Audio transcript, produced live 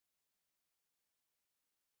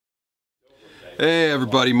Hey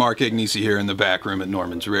everybody, Mark Agnesi here in the back room at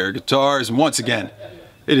Norman's Rare Guitars, and once again,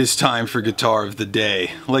 it is time for Guitar of the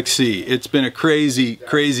Day. Let's see, it's been a crazy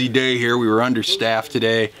day here. We were understaffed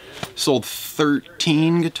today. Sold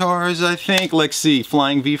 13 guitars, I think. Let's see,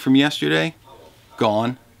 Flying V from yesterday,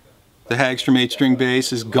 gone. The Hagstrom 8-string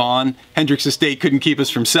bass is gone. Hendrix Estate couldn't keep us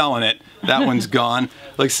from selling it. That one's gone.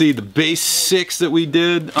 Let's see, the bass 6 that we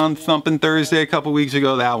did on Thumpin' Thursday a couple weeks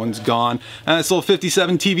ago, that one's gone. And this little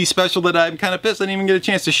 57 TV special that I'm kind of pissed I didn't even get a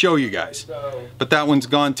chance to show you guys. But that one's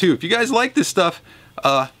gone too. If you guys like this stuff,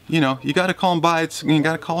 you know, you gotta call them by. You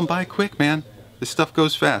gotta call them by quick, man. This stuff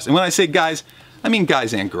goes fast. And when I say guys, I mean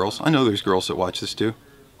guys and girls. I know there's girls that watch this too.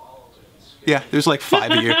 Yeah, there's like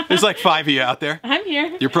 5 of you. There's like 5 of you out there. I'm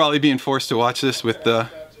here. You're probably being forced to watch this with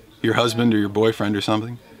your husband or your boyfriend or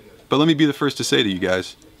something. But let me be the first to say to you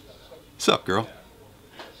guys, what's up, girl?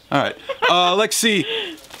 All right, let's see.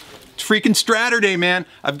 It's freaking Straturday, man.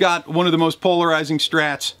 I've got one of the most polarizing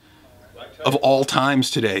Strats of all times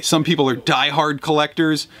today. Some people are die-hard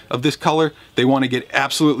collectors of this color. They want to get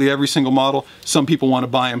absolutely every single model. Some people want to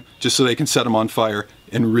buy them just so they can set them on fire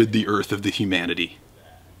and rid the earth of the humanity.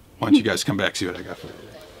 Why don't you guys come back, see what I got for you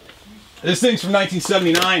today. This thing's from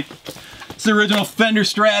 1979. It's the original Fender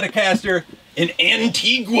Stratocaster, an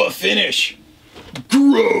Antigua finish.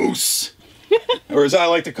 Gross! Or as I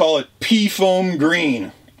like to call it, pea foam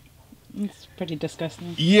green. It's pretty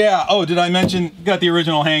disgusting. Yeah, oh, did I mention, got the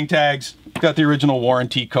original hang tags, got the original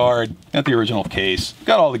warranty card, got the original case,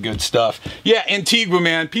 got all the good stuff. Yeah, Antigua,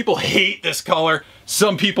 man, people hate this color.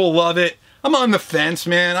 Some people love it. I'm on the fence,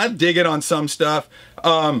 man. I dig it on some stuff.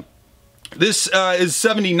 This is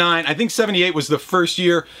 79. I think 78 was the first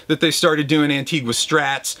year that they started doing Antigua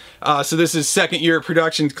Strats. So this is second year of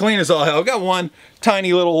production. It's clean as all hell. Got one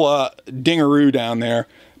tiny little dingaroo down there.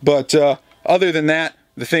 But other than that,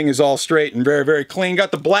 the thing is all straight and very, very clean.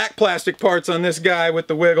 Got the black plastic parts on this guy with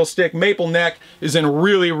the wiggle stick. Maple neck is in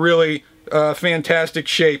really, really fantastic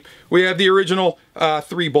shape. We have the original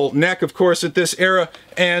 3-bolt neck, of course, at this era.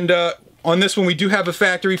 And on this one, we do have a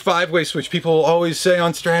factory 5-way switch. People always say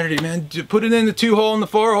on Straturday, man, put it in the 2-hole and the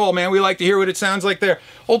 4-hole, man. We like to hear what it sounds like there.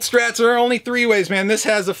 Old Strats are only 3-ways, man. This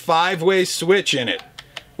has a 5-way switch in it,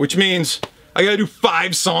 which means I gotta do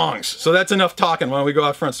 5 songs. So that's enough talking. Why don't we go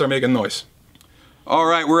out front and start making noise? All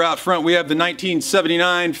right, we're out front. We have the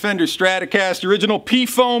 1979 Fender Stratocaster, original pea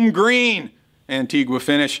foam green. Antigua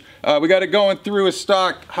finish. We got it going through a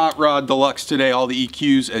stock Hot Rod Deluxe today, all the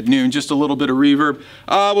EQs at noon, just a little bit of reverb.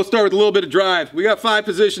 We'll start with a little bit of drive. We got 5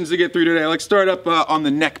 positions to get through today. Let's start up on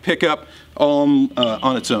the neck pickup on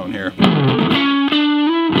its own here.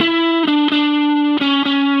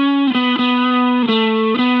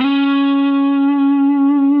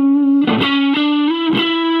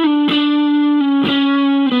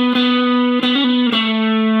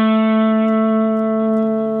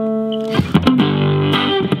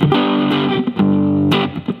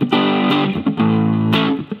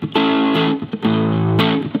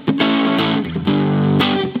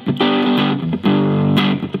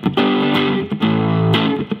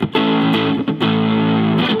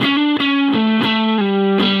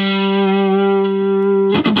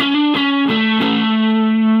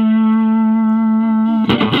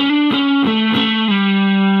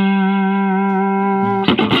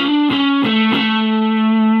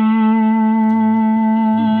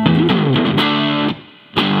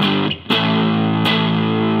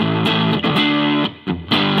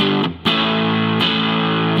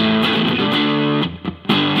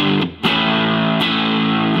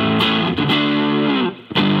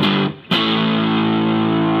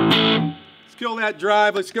 That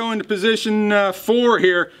drive. Let's go into position 4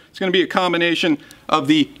 here. It's going to be a combination of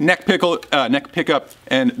the neck pickup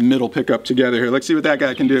and middle pickup together here. Let's see what that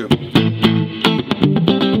guy can do.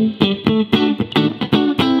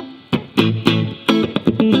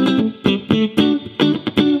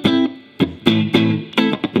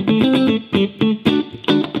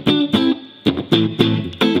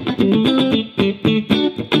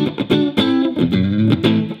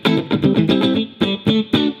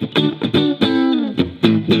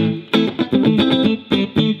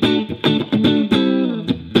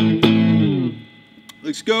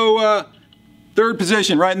 Let's go 3rd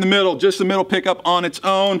position, right in the middle, just the middle pickup on its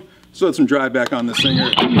own. So let's some drive back on this thing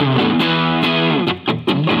here.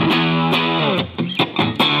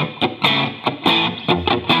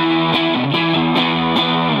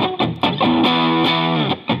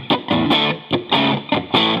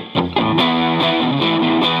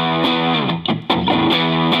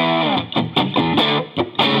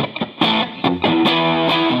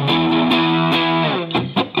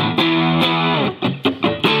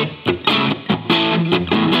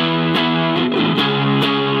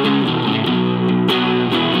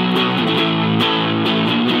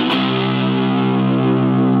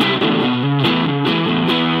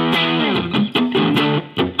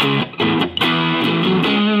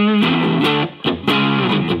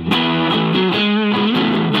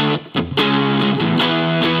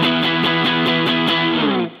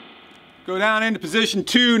 position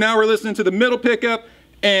 2. Now we're listening to the middle pickup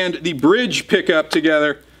and the bridge pickup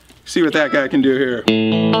together. See what that guy can do here.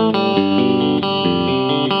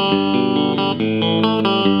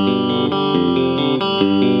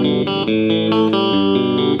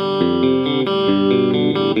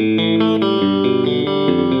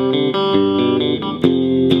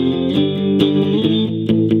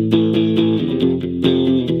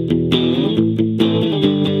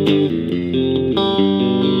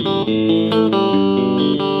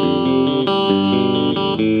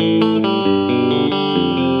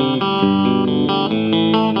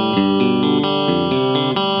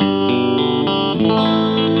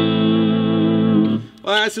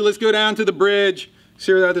 Alright, so let's go down to the bridge,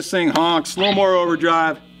 see where this thing honks. A little more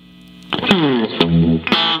overdrive.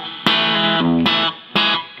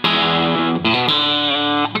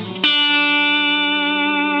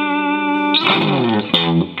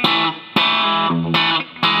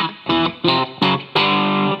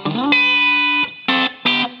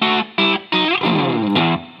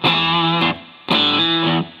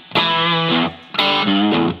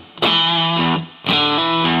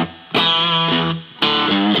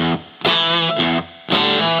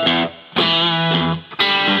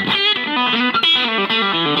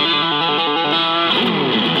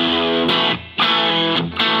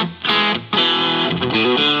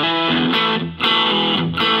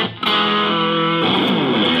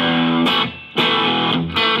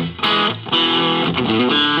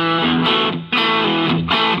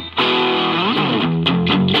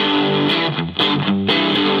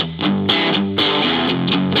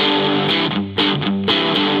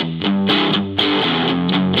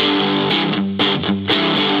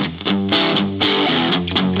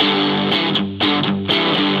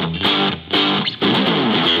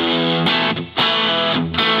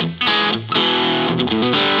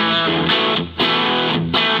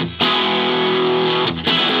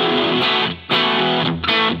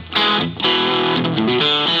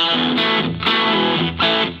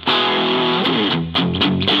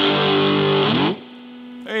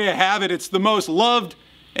 It's the most loved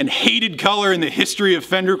and hated color in the history of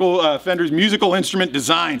Fender's musical instrument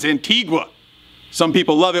designs, Antigua. Some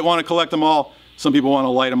people love it, want to collect them all. Some people want to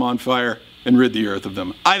light them on fire and rid the earth of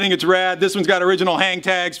them. I think it's rad. This one's got original hang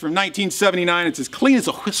tags from 1979. It's as clean as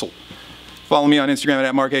a whistle. Follow me on Instagram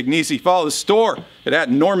at Mark Agnesi. Follow the store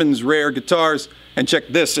at Norman's Rare Guitars. And check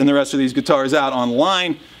this and the rest of these guitars out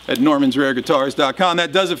online at normansrareguitars.com.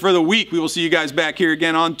 That does it for the week. We will see you guys back here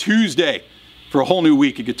again on Tuesday for a whole new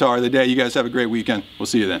week of Guitar of the Day. You guys have a great weekend. We'll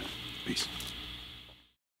see you then. Peace.